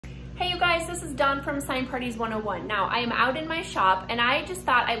Hey you guys, this is Dawn from Sign Parties 101. Now I am out in my shop and I just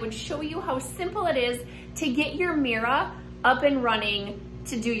thought I would show you how simple it is to get your Mira up and running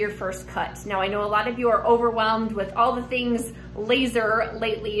to do your first cut. Now I know a lot of you are overwhelmed with all the things laser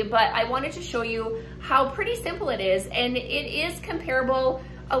lately, but I wanted to show you how pretty simple it is, and it is comparable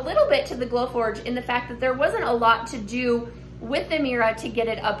a little bit to the Glowforge in the fact that there wasn't a lot to do with the Mira to get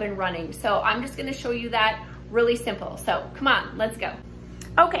it up and running. So I'm just gonna show you that really simple. So come on, let's go.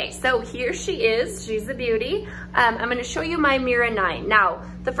 Okay, so here she is. She's a beauty. I'm gonna show you my Mira 9. Now,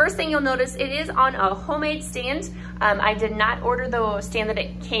 the first thing you'll notice, it is on a homemade stand. I did not order the stand that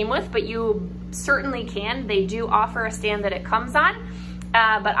it came with, but you certainly can. They do offer a stand that it comes on,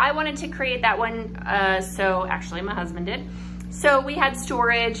 but I wanted to create that one, so actually my husband did. So we had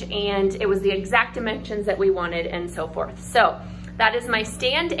storage and it was the exact dimensions that we wanted and so forth. So that is my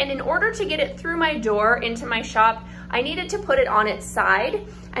stand, and in order to get it through my door into my shop, I needed to put it on its side.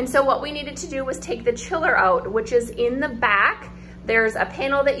 And so what we needed to do was take the chiller out, which is in the back. There's a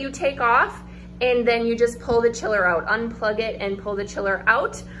panel that you take off, and then you just pull the chiller out, unplug it and pull the chiller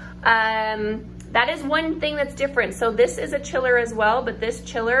out. That is one thing that's different. So this is a chiller as well, but this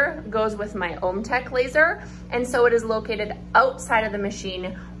chiller goes with my non-techy laser. And so it is located outside of the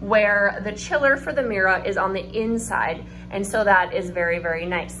machine, where the chiller for the Mira is on the inside. And so that is very, very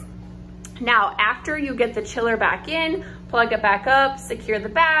nice. Now, after you get the chiller back in, plug it back up, secure the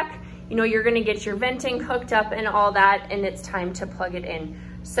back, you know, you're gonna get your venting hooked up and all that, and it's time to plug it in.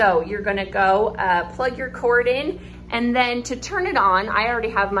 So you're gonna go plug your cord in, and then to turn it on, I already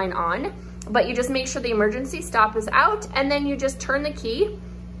have mine on, but you just make sure the emergency stop is out, and then you just turn the key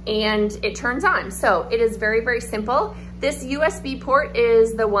and it turns on. So it is very, very simple. This USB port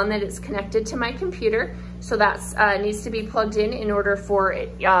is the one that is connected to my computer. So that needs to be plugged in order for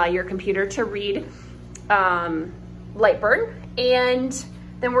your computer to read LightBurn. And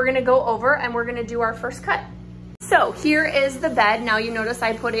then we're gonna go over and we're gonna do our first cut. So here is the bed. Now you notice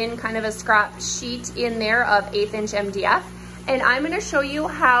I put in kind of a scrap sheet in there of 1/8 inch MDF. And I'm gonna show you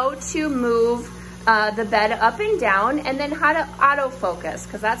how to move the bed up and down, and then how to autofocus,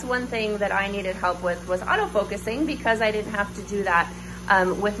 because that's one thing that I needed help with, was autofocusing, because I didn't have to do that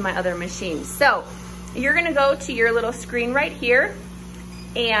with my other machines. So you're gonna go to your little screen right here,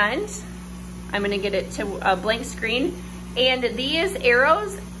 and I'm gonna get it to a blank screen. And these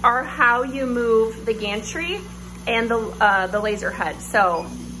arrows are how you move the gantry and the laser head. So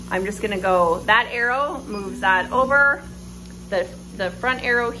I'm just gonna go, that arrow moves that over, the front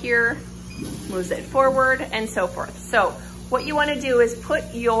arrow here moves it forward, and so forth. So what you wanna do is put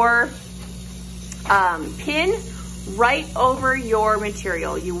your pin right over your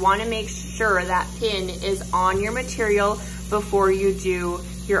material. You wanna make sure that pin is on your material before you do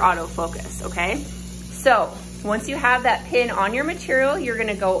your autofocus, okay? So once you have that pin on your material, you're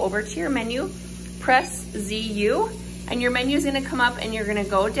gonna go over to your menu, press ZU, and your menu is gonna come up, and you're gonna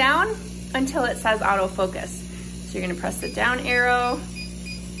go down until it says autofocus. So you're gonna press the down arrow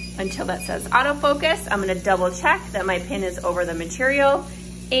until that says autofocus. I'm gonna double check that my pin is over the material,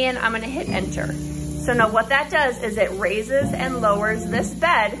 and I'm gonna hit enter. So now what that does is it raises and lowers this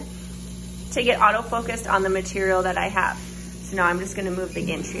bed to get autofocused on the material that I have. So now I'm just gonna move the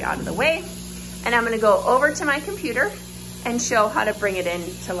gantry out of the way, and I'm gonna go over to my computer and show how to bring it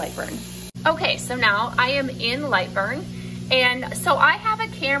into LightBurn. Okay, so now I am in LightBurn, and so I have a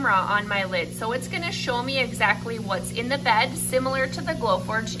camera on my lid, so it's gonna show me exactly what's in the bed, similar to the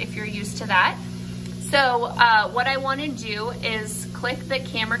Glowforge if you're used to that. So what I wanna do is click the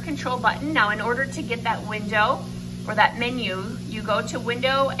camera control button. Now in order to get that window or that menu, you go to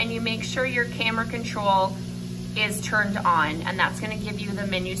window and you make sure your camera control is turned on, and that's gonna give you the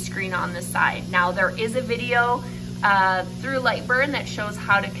menu screen on the side. Now there is a video through LightBurn that shows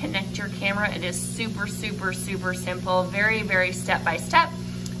how to connect your camera. It is super, super, super simple, very, very step by step.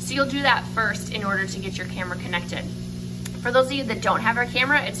 So you'll do that first in order to get your camera connected. For those of you that don't have a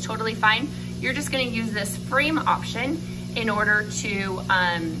camera, it's totally fine. You're just gonna use this frame option in order to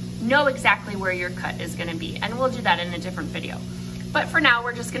know exactly where your cut is gonna be. And we'll do that in a different video. But for now,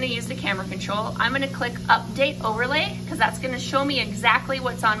 we're just gonna use the camera control. I'm gonna click update overlay, because that's gonna show me exactly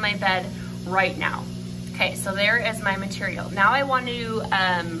what's on my bed right now. Okay, so there is my material. Now I want to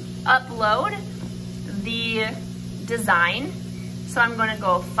upload the design. So I'm gonna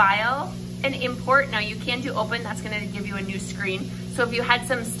go File and Import. Now you can do Open, that's gonna give you a new screen. So if you had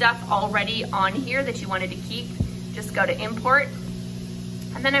some stuff already on here that you wanted to keep, just go to Import.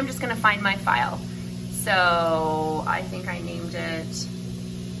 And then I'm just gonna find my file. So I think I named it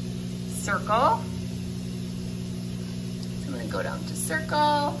Circle. So I'm gonna go down to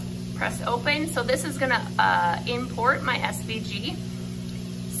Circle, press open. So this is gonna import my SVG.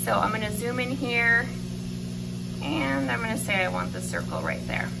 So I'm gonna zoom in here, and I'm gonna say I want the circle right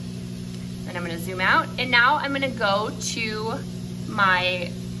there. Then I'm gonna zoom out, and now I'm gonna go to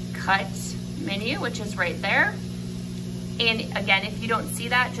my cut menu, which is right there. And again, if you don't see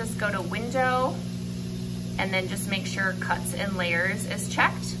that, just go to Window, and then just make sure Cuts and Layers is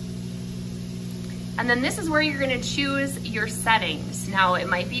checked. And then this is where you're gonna choose your settings. Now, it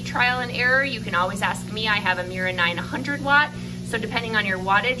might be trial and error. You can always ask me. I have a Mira 900 watt. So depending on your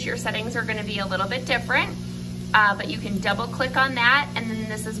wattage, your settings are gonna be a little bit different. But you can double click on that, and then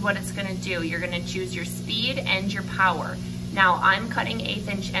this is what it's gonna do. You're gonna choose your speed and your power. Now, I'm cutting 1/8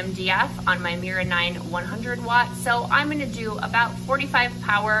 inch MDF on my Mira 9 100 watt, so I'm gonna do about 45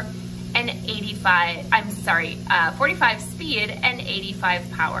 power and 45 speed and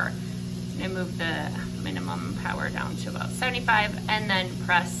 85 power. I'm gonna move the minimum power down to about 75 and then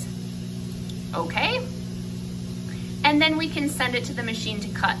press OK. And then we can send it to the machine to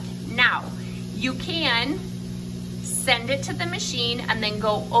cut. Now, you can send it to the machine and then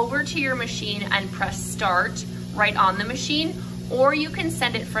go over to your machine and press start right on the machine, or you can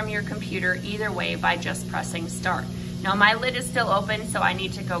send it from your computer, either way, by just pressing start. Now my lid is still open, so I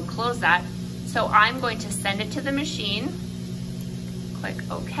need to go close that. So I'm going to send it to the machine, click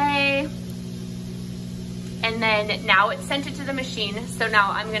OK, and then now it's sent it to the machine. So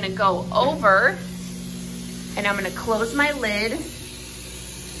now I'm gonna go over and I'm gonna close my lid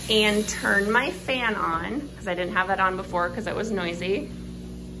and turn my fan on, because I didn't have that on before because it was noisy.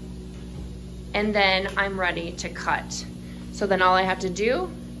 And then I'm ready to cut. So then all I have to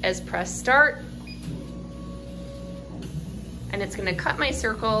do is press start, and it's gonna cut my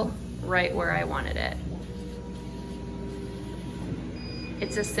circle right where I wanted it.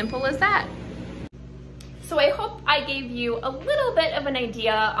 It's as simple as that. So I hope I gave you a little bit of an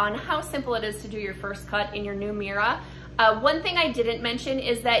idea on how simple it is to do your first cut in your new Mira. One thing I didn't mention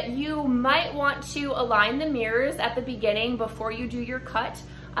is that you might want to align the mirrors at the beginning before you do your cut.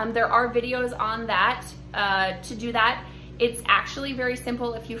 There are videos on that to do that. It's actually very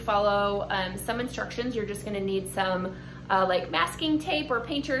simple if you follow some instructions. You're just gonna need some like masking tape or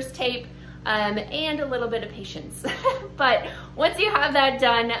painter's tape and a little bit of patience. But once you have that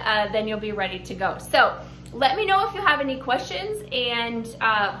done, then you'll be ready to go. So let me know if you have any questions, and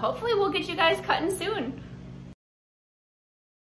hopefully we'll get you guys cutting soon.